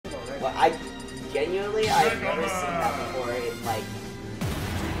Well, genuinely, I've never seen that before in, like...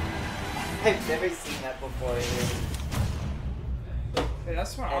 I've never seen that before in... Hey,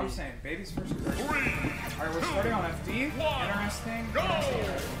 that's what I'm saying. Baby's first correction. Alright, we're starting on FD. Interesting.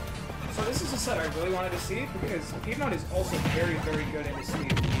 So this is a set I really wanted to see because Peabnut is also very, very good in his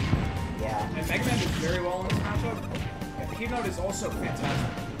speed. Yeah. And Mega Man did very well in this matchup. And Peabnut is also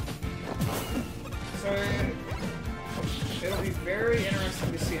fantastic. So it'll be very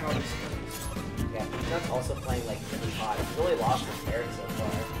interesting to see how this goes. Yeah, Peabnut's also playing like really hot. He's really lost his hair so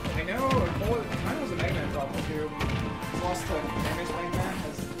far. I know, Cola kind of was a Mega Man problem too. He's lost the damage Mega Man,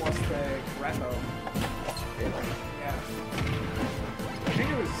 has lost the Repo. Really? Yeah. I think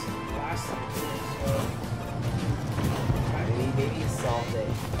it was last time too, so... Maybe he solved it.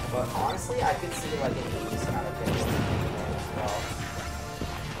 But honestly, I could see like an Aegis out of it as well.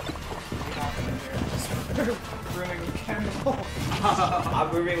 Rooming with Kendall. I'm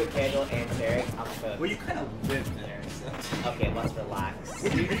rooming with Kendall and Derek. I'm cooked. Well, you kind of live there, so... Okay, let's relax.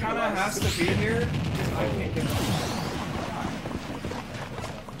 He kind of has to be here, because I can't get him.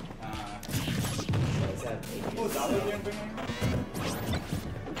 Oh, is that what you're doing?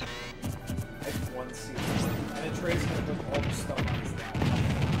 I have one seat. And it trades him with all the stuff on his down.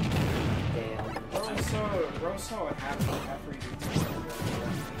 Damn. Bro, so happy after he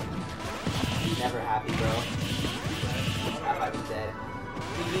Never happy, bro. I'm about to be dead.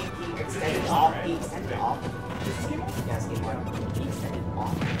 He extended off. He extended off. This game off? Yeah, skip one. He extended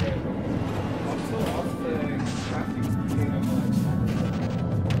off there. Off the crafting potato legs.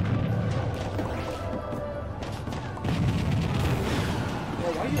 Bro,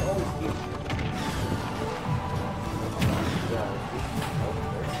 why do you always eat?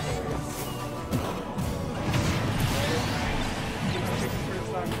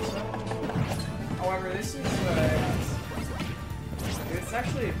 However, this is it's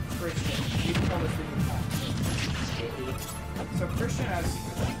actually a Christian. You can call this video time. So Christian has,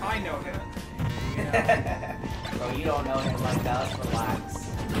 I know him. You know. Bro, you don't know him like that. Let's relax.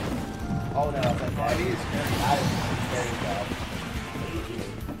 Oh no, it's like that. That is very good.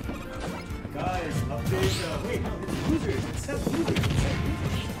 Guys, update, wait, no, it's losers. It's set losers.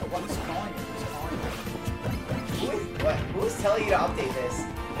 What's calling it? What? Who's telling you to update this?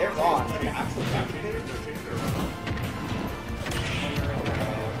 They're wrong. Like an actual calculator? They're changing their wrong.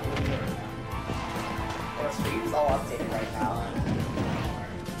 Our stream's all updated right now.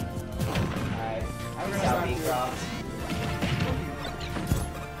 Alright. Peace out, B-Croft.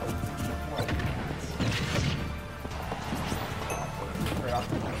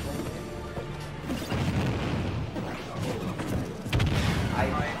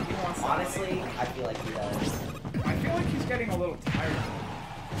 Honestly, I feel like he does. I feel like he's getting a little tired.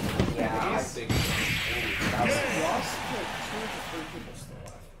 Yeah, He's lost, but 2 or 3 people still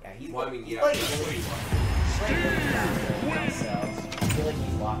left. Yeah, he's Well, I mean, yeah. like really straight down there, so I feel like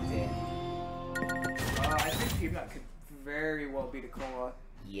he's locked in. I think Peabnut could very well beat a cola.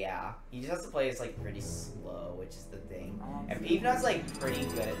 Yeah, he just has to play this like pretty slow, which is the thing. And Peabnut's like pretty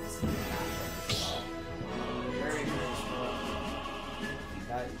good at this matchup as well. Very, very slow.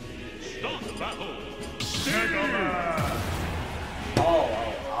 Start the battle!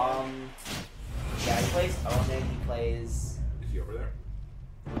 Yeah, he plays Omen, he plays... Is he over there?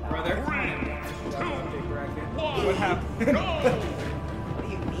 Brother, what happened? What do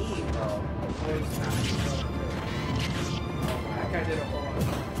you mean, bro? That guy did a whole lot.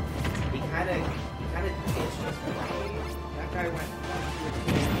 He kinda ditched us. That guy went.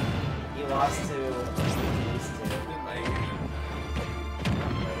 He lost to...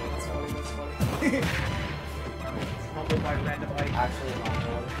 That's funny. Humbled by random height. Actually,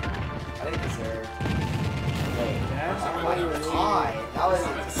 humbled. I didn't deserve. Wait, That's oh my really god, that was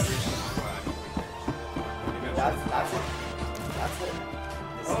that's it.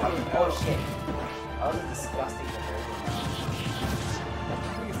 Oh shit, that was a disgusting conversion.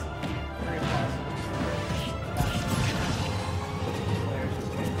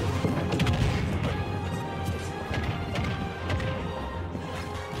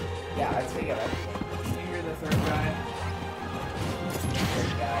 Yeah, I'd take it everything. You're the third guy.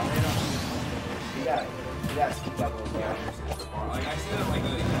 Third guy. You gotta speak up a little bit. Like, I see that like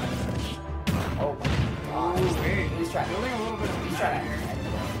Oh my god. Ooh, wait. He's trying to... Building a little bit of He's trying to...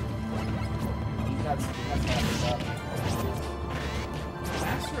 He's not this up.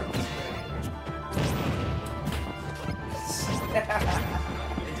 Master of this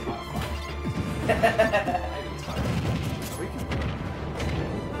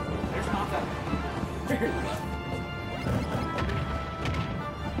There's not that many.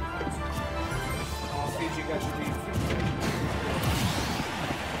 Fiji got your beat.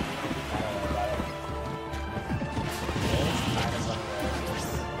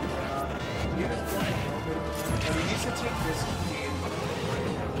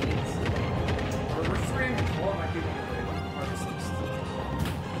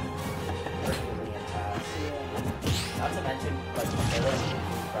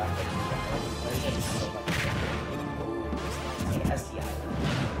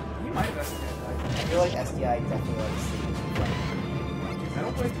 like SDI definitely like sleeps. I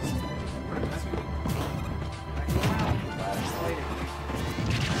don't play this.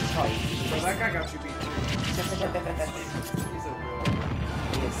 So that guy got you beat too. He's a real.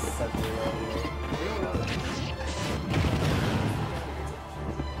 He is such a real leader.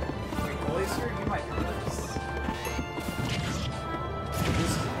 Wait, Glacier, you might do this.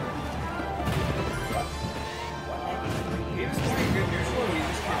 He was playing good neutral, he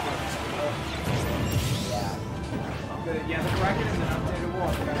just can't do this. Yeah. Yeah, the bracket is an updated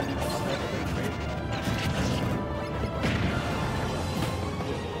wall.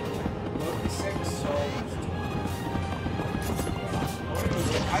 Loki 6, so...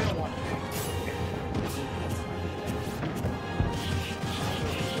 I don't want to.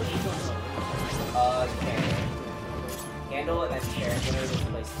 Karen. Handle and then Karen. Whatever the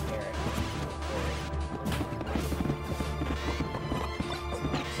place is Karen.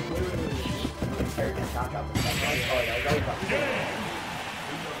 Karen does not drop the second. Oh, no,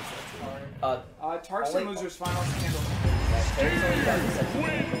 no, Tarks and Losers Finals, Candle. Yeah, Karen's only done the second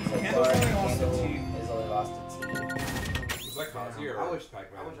so Candle's far. only lost to Candle T. is only lost to T. Was that Kazuya or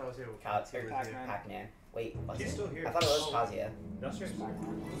Pac-Man? I wish I was here. Pac-Man. Pac-Man. Wait, was He's it? still here. I thought it was Kazuya. That's right.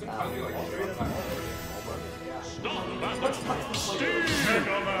 Wasn't Kazuya like straight up Pac-Man?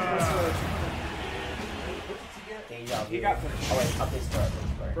 Deja vu. He got finished. Oh wait, updates for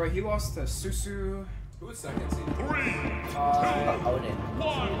it. Bro, he lost to Susu. Who was second seed? Odin.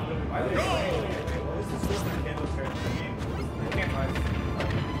 Why did he play? What is the score for Candle's turn? Can't fight.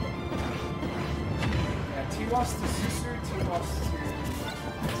 Yeah, T lost to Susu, T lost to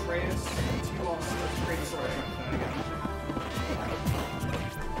Atreus, T lost to Kratos.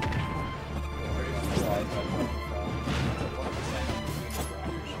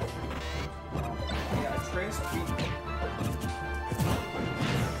 Yeah, Atreus beat.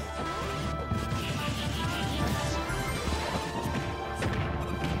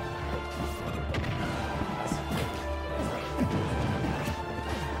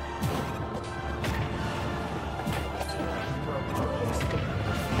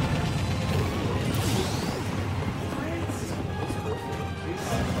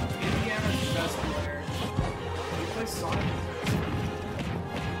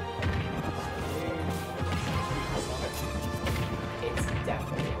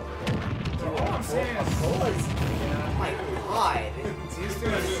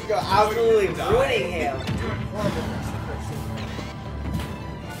 Absolutely ruining him.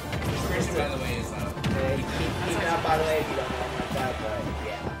 Christian, by the way, is He's not, by the way, if you don't know him like that, but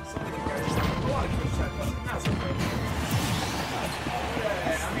yeah.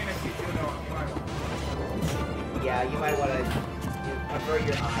 Yeah, you might want to avert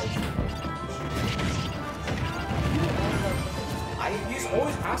your eyes. He's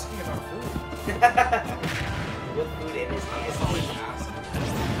always asking about food. With food in his hand. He's always asking.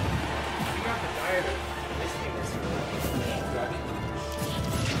 He got the diet. This thing is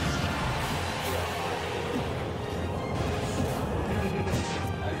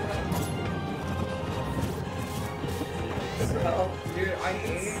Dude, I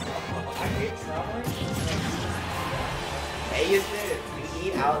hate traveling. Hey, you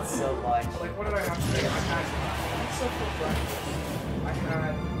eat out so much. Like, what did I have today? I had pizza for breakfast. I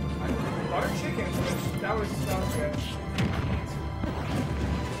had butter chicken, which that was good.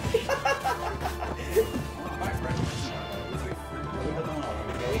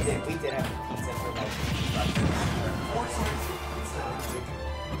 We did have pizza for like 4 times pizza.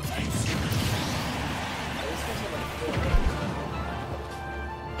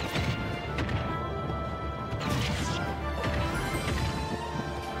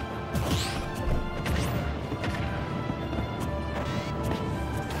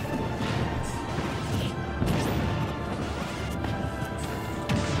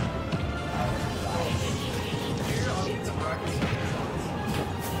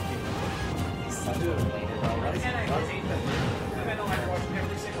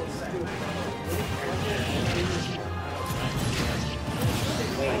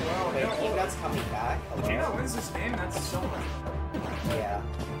 Coming back. If he wins this game, that's so much. Yeah,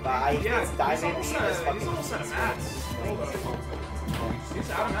 but it's Diamond. He's almost out of mats. He's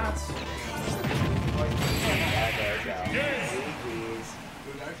out of mats. Yeah, there we go.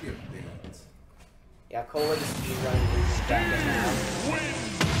 Yeah, Cola just speedrunning loses back now.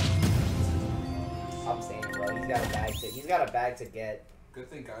 I'm saying, bro, he's got a bag to get. Good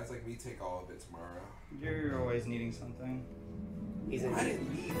thing guys like me take all of it tomorrow. You're always needing something. He's a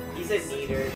needer.